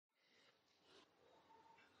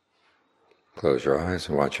Close your eyes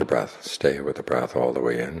and watch your breath. Stay with the breath all the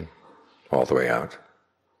way in, all the way out,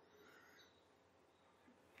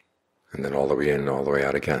 and then all the way in, all the way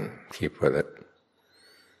out again. Keep with it.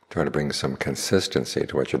 Try to bring some consistency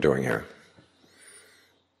to what you're doing here,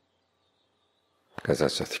 because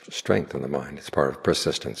that's the strength in the mind. It's part of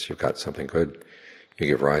persistence. You've got something good, you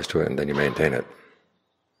give rise to it, and then you maintain it.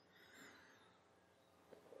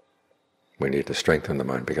 We need to strengthen the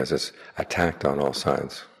mind because it's attacked on all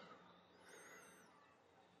sides.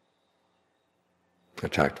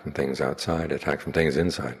 Attacked from things outside, attacked from things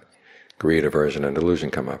inside. Greed, aversion, and delusion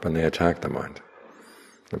come up and they attack the mind.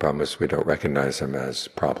 The problem is we don't recognize them as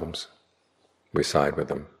problems. We side with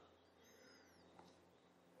them.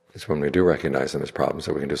 It's when we do recognize them as problems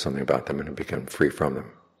that we can do something about them and become free from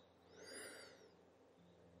them.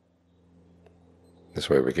 This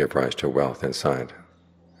way we give rise to wealth inside.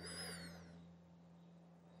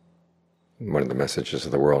 One of the messages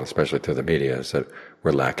of the world, especially through the media, is that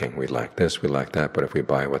we're lacking. We lack this, we lack that, but if we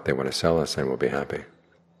buy what they want to sell us, then we'll be happy.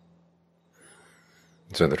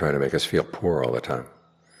 So they're trying to make us feel poor all the time.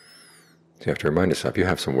 So you have to remind yourself, you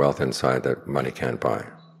have some wealth inside that money can't buy.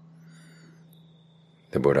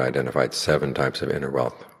 The Buddha identified 7 types of inner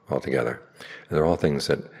wealth altogether, and they're all things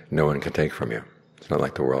that no one can take from you. It's not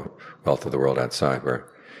like the wealth of the world outside, where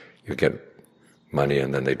you get money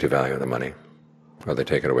and then they devalue the money, or they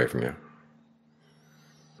take it away from you.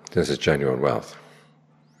 This is genuine wealth,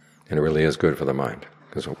 and it really is good for the mind,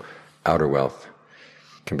 because outer wealth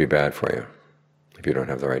can be bad for you. If you don't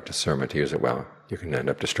have the right discernment to use it well, you can end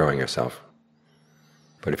up destroying yourself.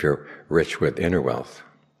 But if you're rich with inner wealth,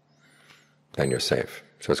 then you're safe.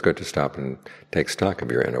 So it's good to stop and take stock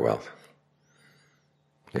of your inner wealth.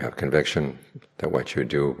 You have conviction that what you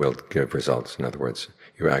do will give results. In other words,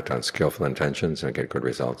 you act on skillful intentions and get good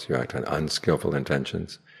results. You act on unskillful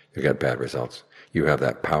intentions, you get bad results. You have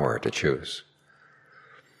that power to choose.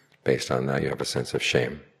 Based on that, you have a sense of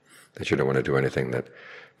shame, that you don't want to do anything that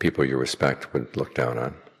people you respect would look down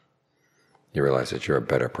on. You realize that you're a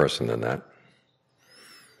better person than that.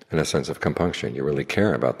 And a sense of compunction. You really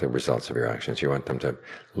care about the results of your actions. You want them to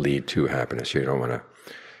lead to happiness. You don't want to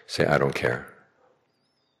say, I don't care.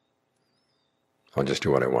 I'll just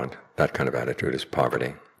do what I want. That kind of attitude is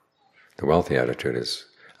poverty. The wealthy attitude is,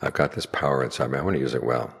 I've got this power inside me, I want to use it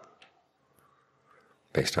well.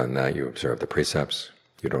 Based on that, you observe the precepts.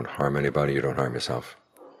 You don't harm anybody, you don't harm yourself.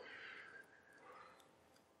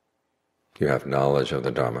 You have knowledge of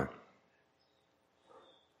the Dhamma,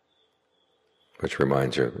 which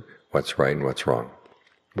reminds you what's right and what's wrong,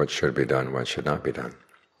 what should be done, what should not be done.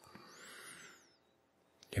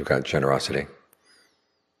 You've got generosity,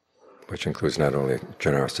 which includes not only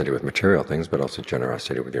generosity with material things, but also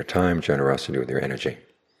generosity with your time, generosity with your energy.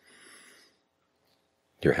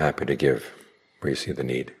 You're happy to give where you see the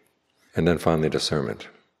need. And then finally, discernment.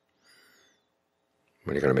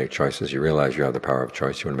 When you're going to make choices, you realize you have the power of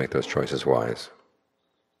choice, you want to make those choices wise.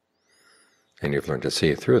 And you've learned to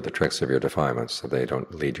see through the tricks of your defilements so they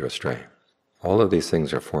don't lead you astray. All of these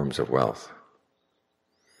things are forms of wealth.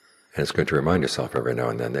 And it's good to remind yourself every now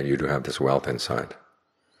and then that you do have this wealth inside.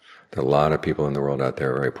 There are a lot of people in the world out there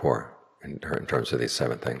who are very poor in terms of these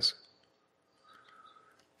 7 things.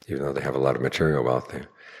 Even though they have a lot of material wealth,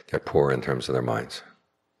 they're poor in terms of their minds.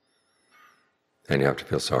 And you have to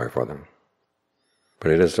feel sorry for them.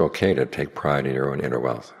 But it is okay to take pride in your own inner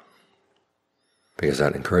wealth, because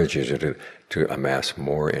that encourages you to amass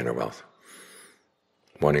more inner wealth.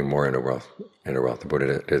 Wanting more inner wealth, the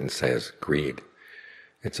Buddha didn't say as greed.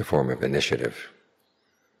 It's a form of initiative.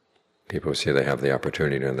 People who see they have the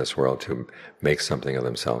opportunity in this world to make something of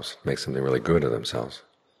themselves, make something really good of themselves,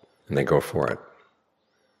 and they go for it.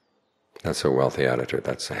 That's a wealthy attitude.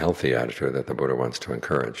 That's a healthy attitude that the Buddha wants to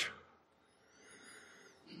encourage.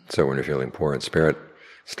 So when you're feeling poor in spirit,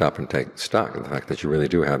 stop and take stock of the fact that you really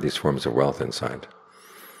do have these forms of wealth inside.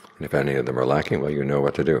 And if any of them are lacking, well, you know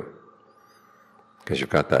what to do, because you've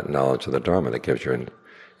got that knowledge of the Dharma that gives you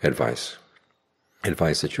advice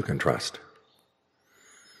that you can trust.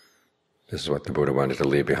 This is what the Buddha wanted to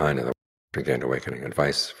leave behind in the Regained Awakening,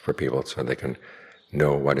 advice for people so they can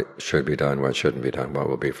know what it should be done, what shouldn't be done, what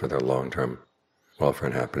will be for their long-term welfare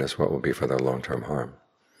and happiness, what will be for their long-term harm,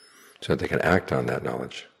 so that they can act on that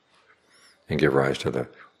knowledge and give rise to the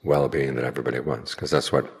well-being that everybody wants, because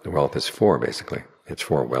that's what the wealth is for, basically. It's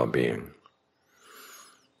for well-being.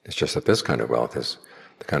 It's just that this kind of wealth is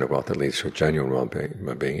the kind of wealth that leads to genuine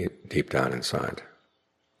well-being deep down inside,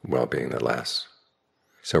 well-being that lasts.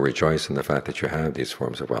 So rejoice in the fact that you have these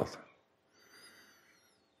forms of wealth.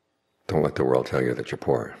 Don't let the world tell you that you're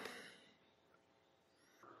poor.